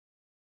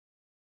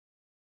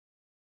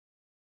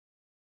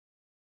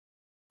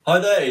Hi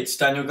there, it's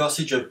Daniel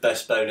Gossage of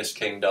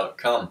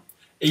BestBonusKing.com.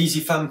 Easy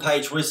Fan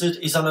Page Wizard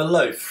is on a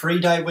low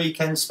 3-day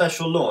weekend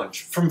special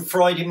launch from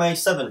Friday, May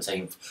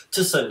 17th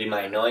to Sunday,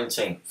 May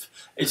 19th.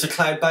 It's a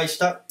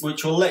cloud-based app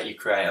which will let you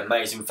create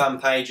amazing fan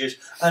pages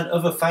and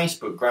other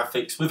Facebook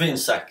graphics within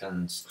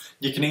seconds.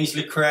 You can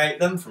easily create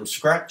them from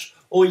scratch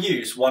or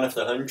use one of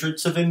the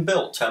hundreds of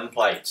inbuilt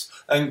templates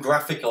and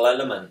graphical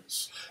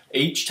elements.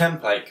 Each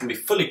template can be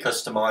fully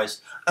customised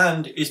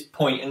and is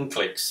point and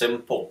click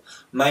simple,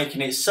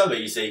 making it so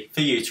easy for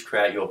you to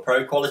create your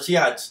pro quality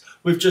ads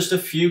with just a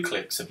few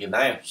clicks of your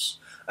mouse.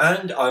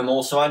 And I'm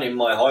also adding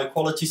my high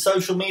quality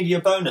social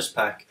media bonus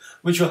pack,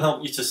 which will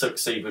help you to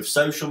succeed with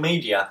social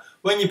media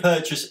when you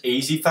purchase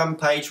Easy Fan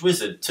Page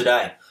Wizard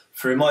today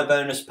through my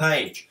bonus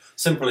page.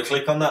 Simply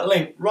click on that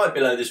link right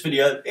below this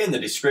video in the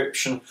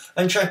description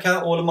and check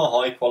out all of my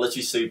high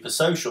quality super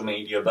social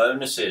media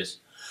bonuses.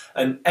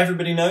 And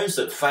everybody knows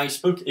that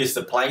Facebook is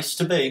the place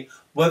to be,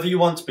 whether you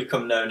want to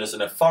become known as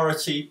an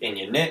authority in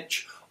your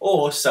niche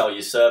or sell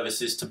your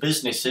services to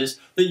businesses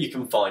that you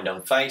can find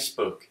on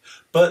Facebook.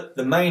 But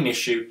the main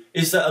issue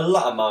is that a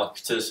lot of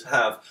marketers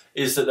have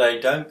is that they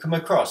don't come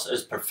across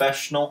as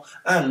professional,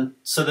 and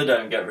so they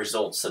don't get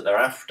results that they're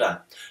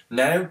after.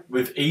 Now,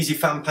 with Easy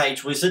Fan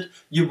Page Wizard,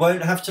 you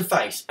won't have to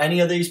face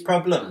any of these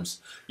problems.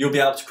 You'll be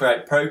able to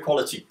create pro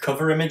quality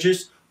cover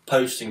images,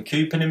 posting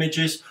coupon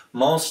images,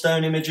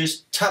 milestone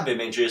images, tab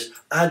images,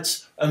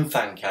 ads and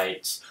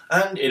fancates.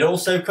 And it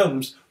also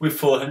comes with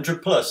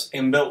 400 plus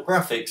inbuilt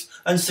graphics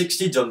and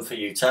 60 done for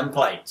you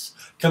templates,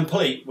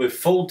 complete with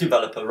full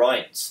developer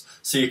rights,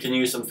 so you can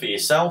use them for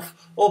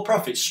yourself or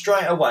profit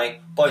straight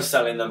away by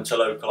selling them to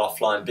local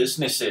offline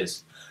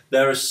businesses.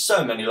 There are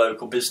so many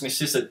local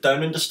businesses that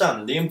don't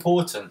understand the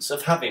importance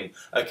of having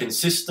a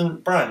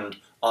consistent brand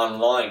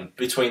online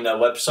between their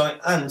website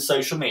and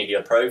social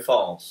media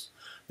profiles.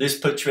 This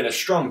puts you in a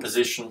strong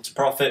position to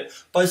profit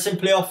by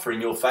simply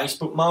offering your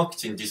Facebook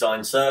marketing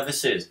design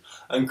services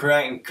and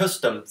creating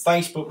custom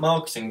Facebook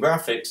marketing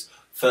graphics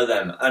for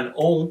them, and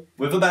all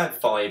with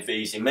about 5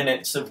 easy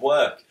minutes of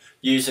work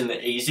using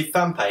the Easy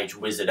Fan Page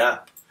Wizard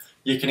app.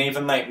 You can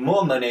even make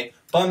more money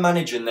by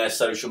managing their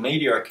social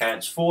media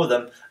accounts for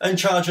them and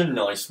charge a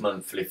nice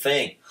monthly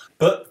fee.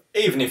 But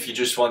even if you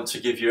just want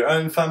to give your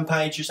own fan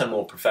pages a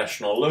more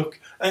professional look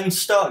and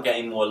start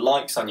getting more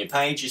likes on your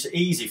pages,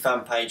 Easy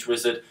Fan Page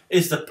Wizard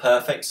is the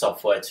perfect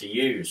software to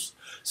use.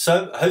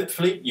 So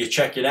hopefully you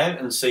check it out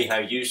and see how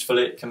useful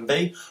it can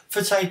be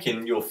for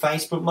taking your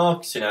Facebook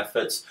marketing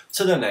efforts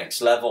to the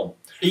next level.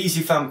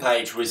 Easy Fan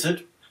Page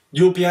Wizard,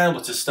 you'll be able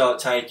to start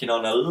taking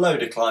on a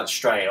load of clients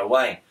straight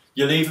away.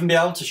 You'll even be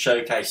able to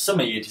showcase some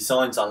of your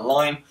designs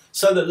online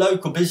so that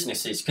local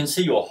businesses can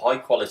see your high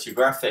quality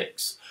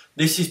graphics.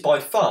 This is by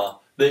far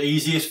the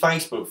easiest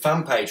Facebook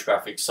fan page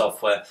graphics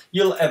software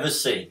you'll ever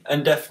see,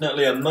 and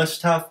definitely a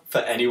must-have for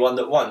anyone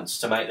that wants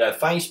to make their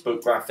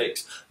Facebook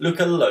graphics look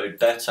a load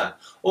better,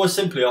 or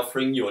simply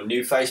offering your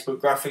new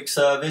Facebook graphics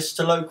service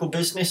to local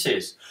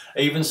businesses.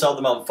 Even sell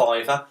them on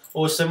Fiverr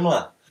or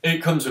similar.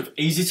 It comes with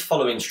easy to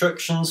follow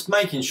instructions,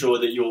 making sure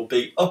that you'll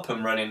be up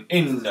and running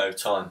in no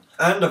time.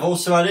 And I've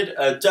also added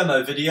a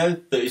demo video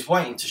that is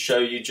waiting to show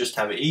you just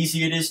how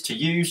easy it is to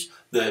use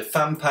the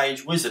Fan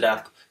Page Wizard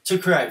app to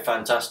create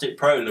fantastic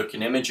pro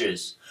looking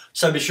images.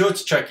 So be sure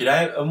to check it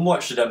out and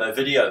watch the demo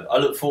video. I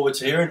look forward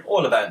to hearing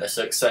all about the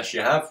success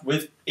you have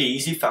with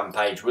Easy Fan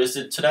Page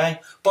Wizard today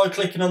by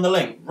clicking on the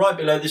link right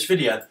below this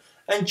video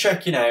and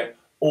checking out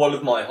all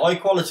of my high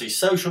quality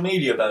social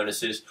media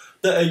bonuses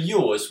that are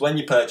yours when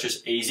you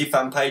purchase Easy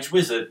Fan Page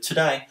Wizard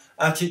today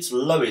at its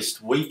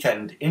lowest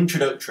weekend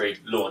introductory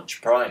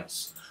launch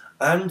price.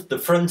 And the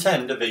front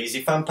end of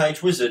Easy Fan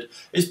Page Wizard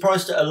is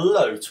priced at a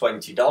low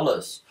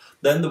 $20.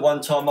 Then the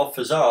one-time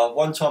offers are,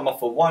 one-time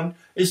offer 1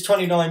 is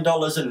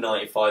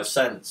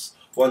 $29.95,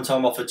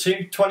 one-time offer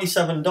 2,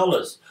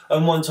 $27,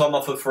 and one-time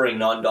offer 3,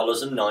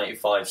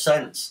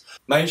 $9.95.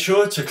 Make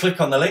sure to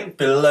click on the link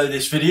below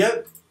this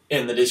video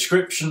in the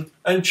description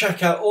and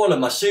check out all of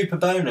my super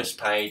bonus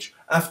page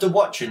after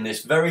watching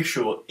this very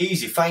short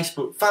Easy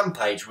Facebook Fan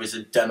Page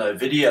Wizard demo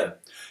video.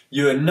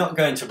 You are not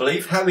going to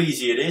believe how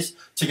easy it is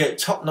to get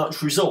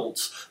top-notch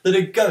results that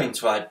are going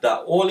to add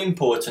that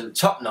all-important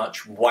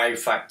top-notch wow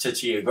factor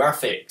to your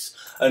graphics,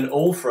 and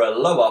all for a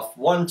low-off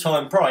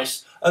one-time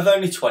price of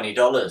only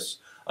 $20.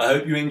 I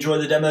hope you enjoy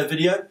the demo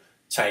video.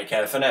 Take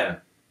care for now.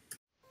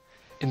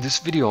 In this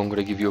video I'm going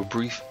to give you a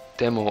brief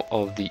demo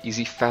of the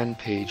Easy Fan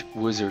Page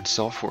Wizard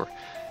software.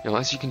 Now,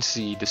 as you can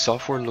see, the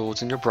software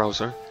loads in your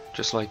browser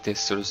just like this,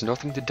 so there's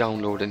nothing to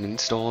download and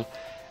install,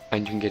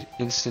 and you can get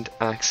instant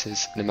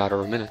access in a matter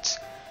of minutes.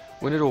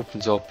 When it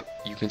opens up,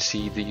 you can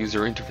see the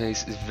user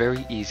interface is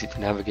very easy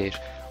to navigate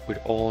with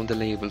all the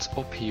labels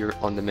up here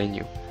on the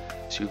menu.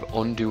 So you have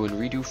undo and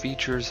redo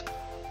features,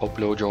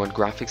 upload your own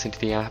graphics into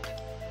the app,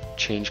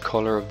 change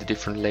color of the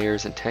different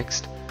layers and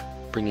text,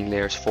 bringing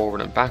layers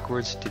forward and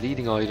backwards,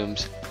 deleting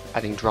items,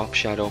 adding drop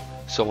shadow,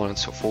 so on and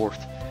so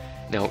forth.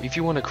 Now, if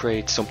you want to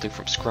create something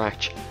from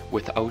scratch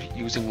without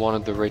using one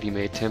of the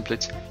ready-made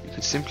templates, you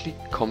can simply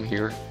come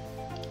here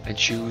and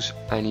choose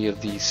any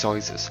of these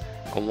sizes,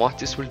 and what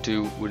this will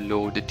do will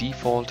load the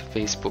default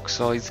Facebook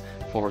size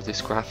for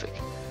this graphic.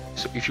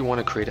 So if you want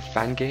to create a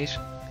fan gate,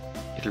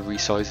 it'll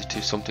resize it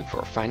to something for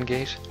a fan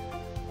gate.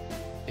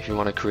 If you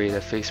want to create a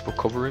Facebook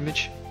cover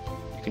image,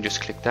 you can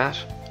just click that,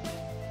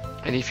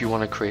 and if you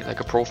want to create like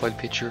a profile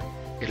picture,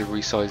 it'll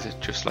resize it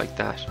just like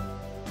that.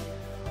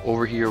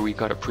 Over here we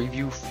got a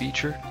preview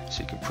feature,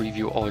 so you can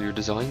preview all your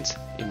designs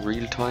in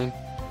real time.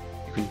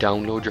 You can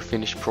download your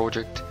finished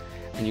project,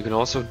 and you can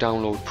also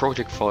download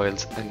project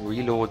files and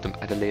reload them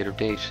at a later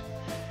date.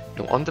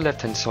 Now on the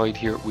left hand side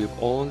here we have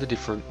all the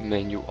different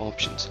menu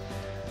options,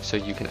 so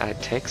you can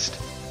add text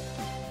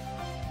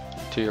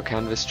to your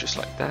canvas just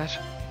like that.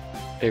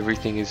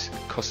 Everything is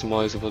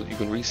customizable. You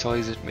can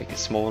resize it, make it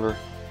smaller,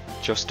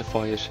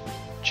 justify it,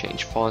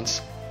 change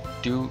fonts,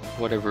 do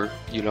whatever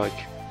you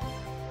like.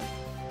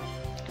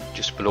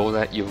 Just below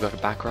that you've got a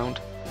background,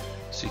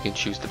 so you can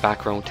choose the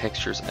background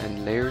textures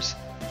and layers.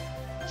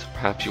 So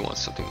perhaps you want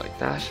something like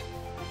that,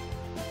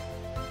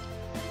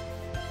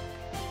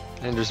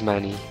 and there's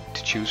many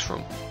to choose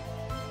from.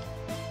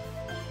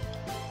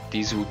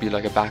 These would be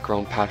like a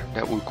background pattern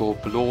that would go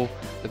below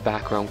the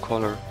background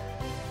color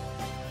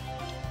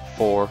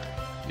for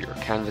your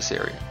canvas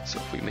area. So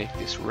if we make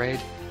this red,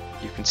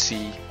 you can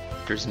see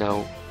there's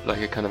now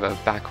like a kind of a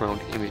background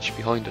image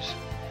behind it.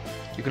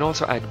 You can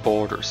also add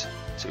borders.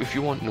 So if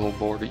you want no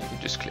border, you can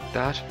just click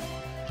that,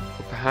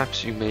 or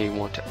perhaps you may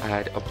want to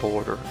add a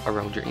border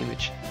around your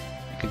image.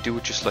 You can do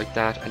it just like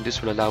that, and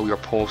this will allow your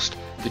post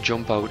to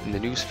jump out in the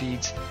news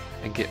feeds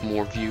and get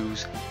more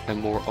views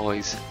and more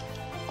eyes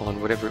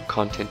on whatever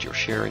content you're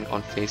sharing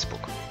on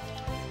Facebook.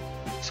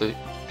 So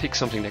pick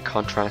something that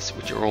contrasts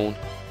with your own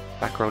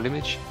background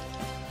image.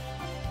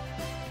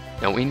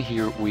 Now in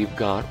here we've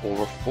got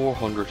over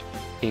 400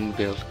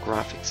 inbuilt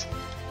graphics,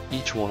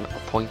 each one a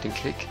point and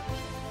click.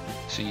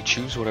 So you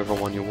choose whatever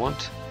one you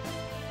want,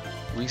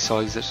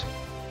 resize it,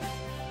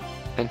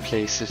 and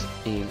place it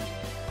in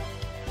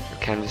your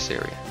canvas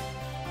area.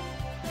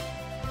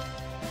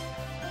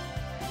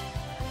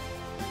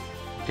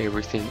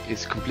 Everything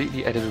is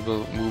completely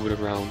editable, move it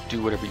around,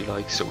 do whatever you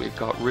like. So we've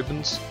got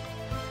ribbons,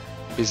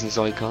 business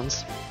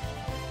icons,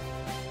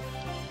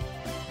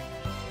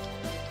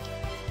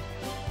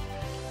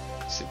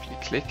 simply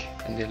click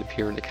and they'll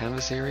appear in the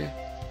canvas area,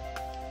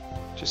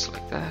 just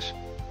like that.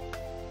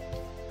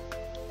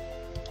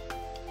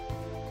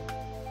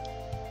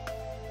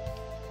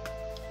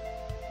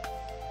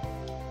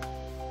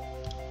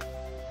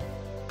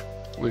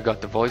 We've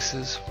got the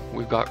voices,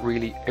 we've got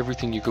really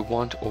everything you could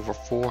want, over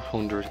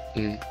 400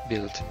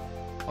 inbuilt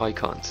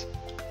icons.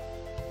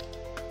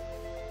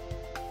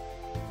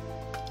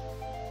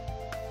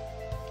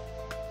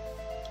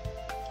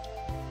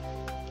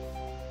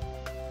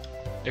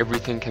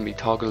 Everything can be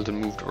toggled and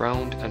moved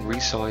around and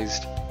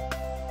resized,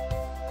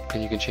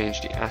 and you can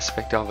change the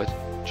aspect of it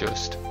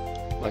just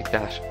like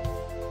that.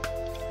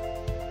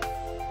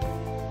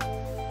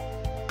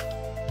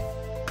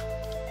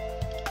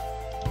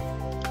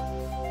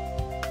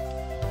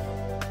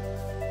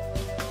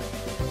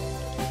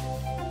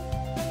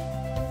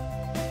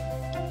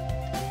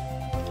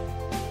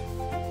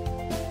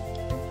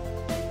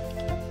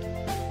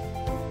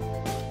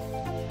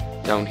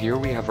 Down here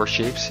we have our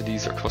shapes, so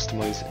these are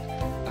customized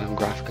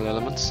graphical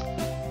elements.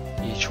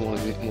 Each one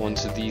of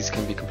of these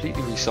can be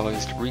completely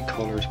resized,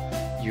 recolored,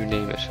 you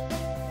name it.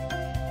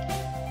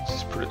 Let's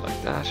just put it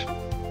like that.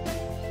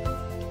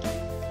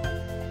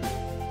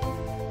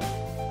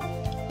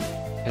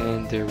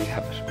 And there we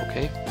have it,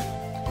 okay?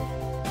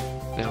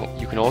 Now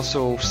you can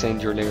also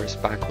send your layers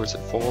backwards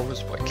and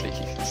forwards by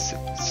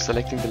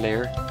selecting the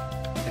layer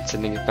and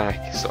sending it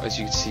back. So as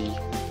you can see,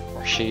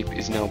 our shape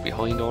is now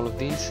behind all of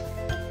these,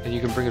 and you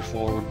can bring it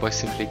forward by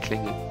simply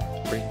clicking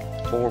bring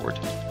forward.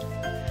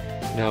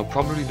 Now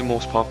probably the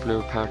most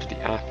popular part of the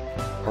app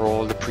are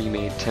all the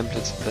pre-made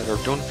templates that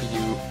are done for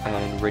you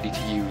and ready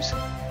to use.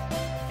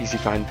 Easy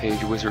Fan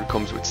Page Wizard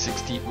comes with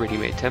 60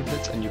 ready-made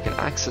templates, and you can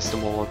access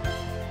them all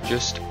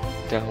just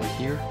down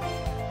here.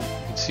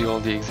 You can see all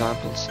the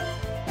examples.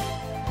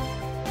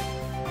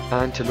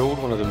 And to load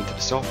one of them into the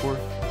software,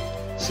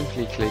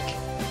 simply click,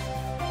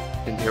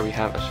 and there we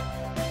have it.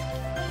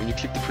 When you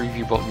click the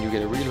preview button, you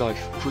get a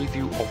real-life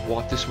preview of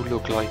what this would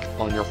look like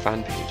on your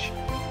fan page.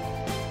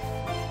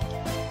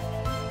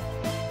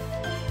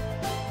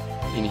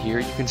 In here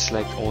you can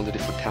select all the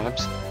different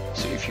tabs,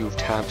 so if you have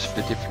tabs for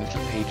the different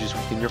pages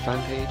within your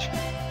fan page,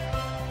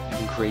 you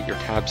can create your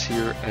tabs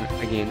here, and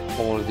again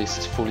all of this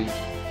is fully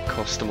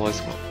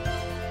customizable.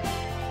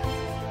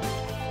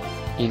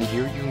 In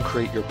here you can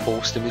create your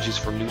post images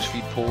for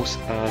newsfeed posts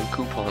and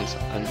coupons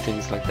and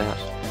things like that.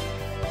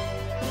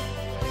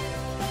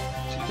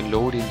 So you can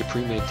load in the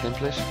pre-made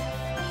template,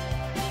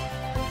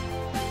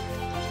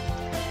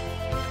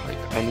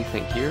 type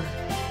anything here,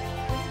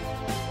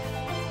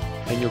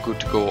 and you're good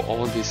to go.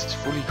 All this is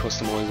fully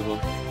customizable,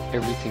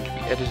 everything can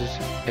be edited,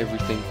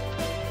 everything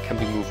can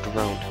be moved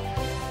around.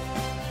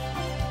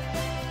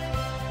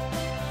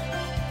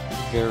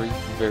 Very,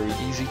 very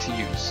easy to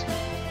use.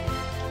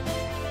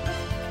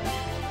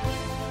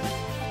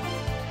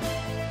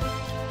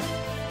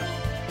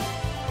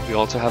 We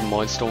also have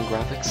Milestone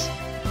graphics.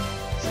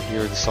 So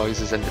here are the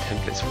sizes and the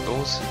templates for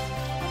those.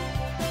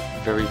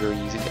 Very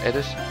easy to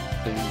edit,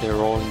 and they're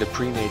all in the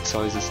pre-made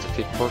sizes to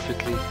fit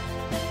perfectly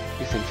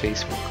within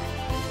Facebook.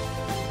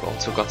 We've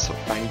also got some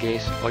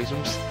Fangate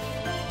items.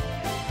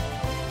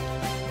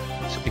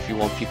 So if you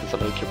want people to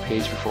like your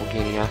page before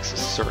gaining access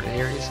to certain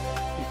areas,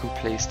 you can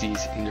place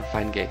these in your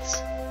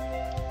Fangates.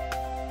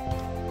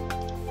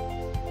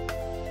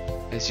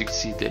 As you can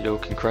see, they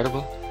look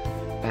incredible,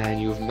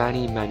 and you have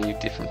many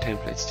different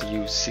templates to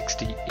use,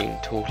 60 in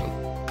total.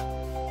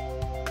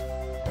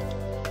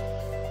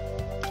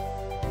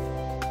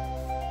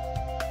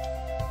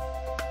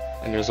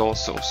 And there's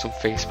also some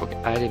Facebook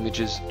ad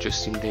images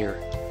just in there.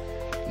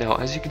 Now,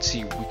 as you can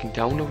see, we can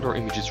download our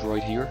images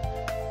right here,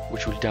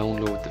 which will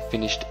download the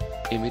finished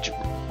image,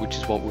 which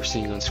is what we're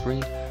seeing on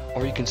screen,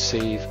 or you can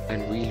save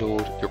and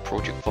reload your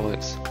project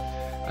files.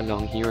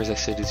 Along here, as I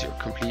said, is your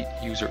complete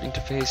user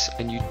interface,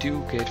 and you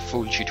do get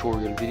full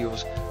tutorial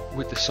videos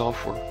with the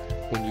software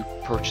when you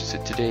purchase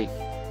it today.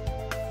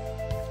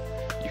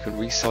 You can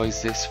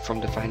resize this from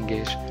the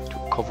Fangate to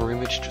a cover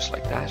image just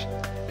like that,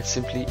 and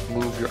simply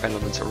move your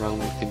elements around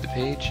within the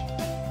page.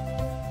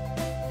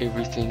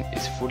 Everything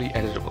is fully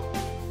editable.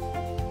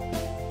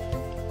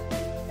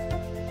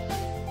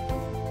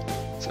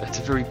 So that's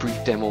a very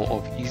brief demo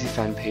of Easy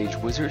Fan Page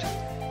Wizard.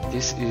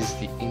 This is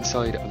the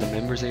inside of the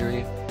members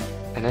area,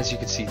 and as you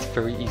can see, it's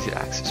very easy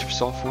to access your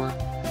software,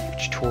 your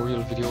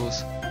tutorial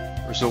videos,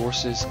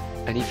 resources,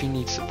 and if you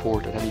need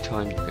support at any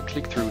time, you can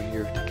click through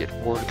here to get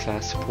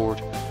world-class support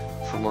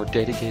from our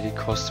dedicated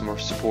customer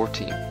support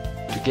team.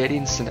 To get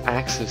instant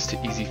access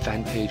to Easy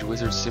Fan Page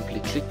Wizard, simply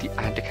click the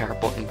Add to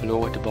Cart button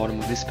below at the bottom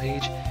of this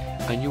page,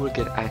 and you will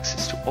get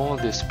access to all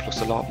this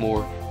plus a lot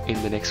more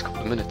in the next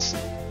couple of minutes.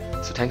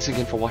 So thanks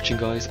again for watching,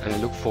 guys, and I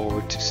look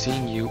forward to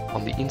seeing you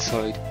on the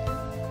inside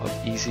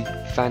of Easy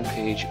Fan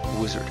Page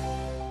Wizard.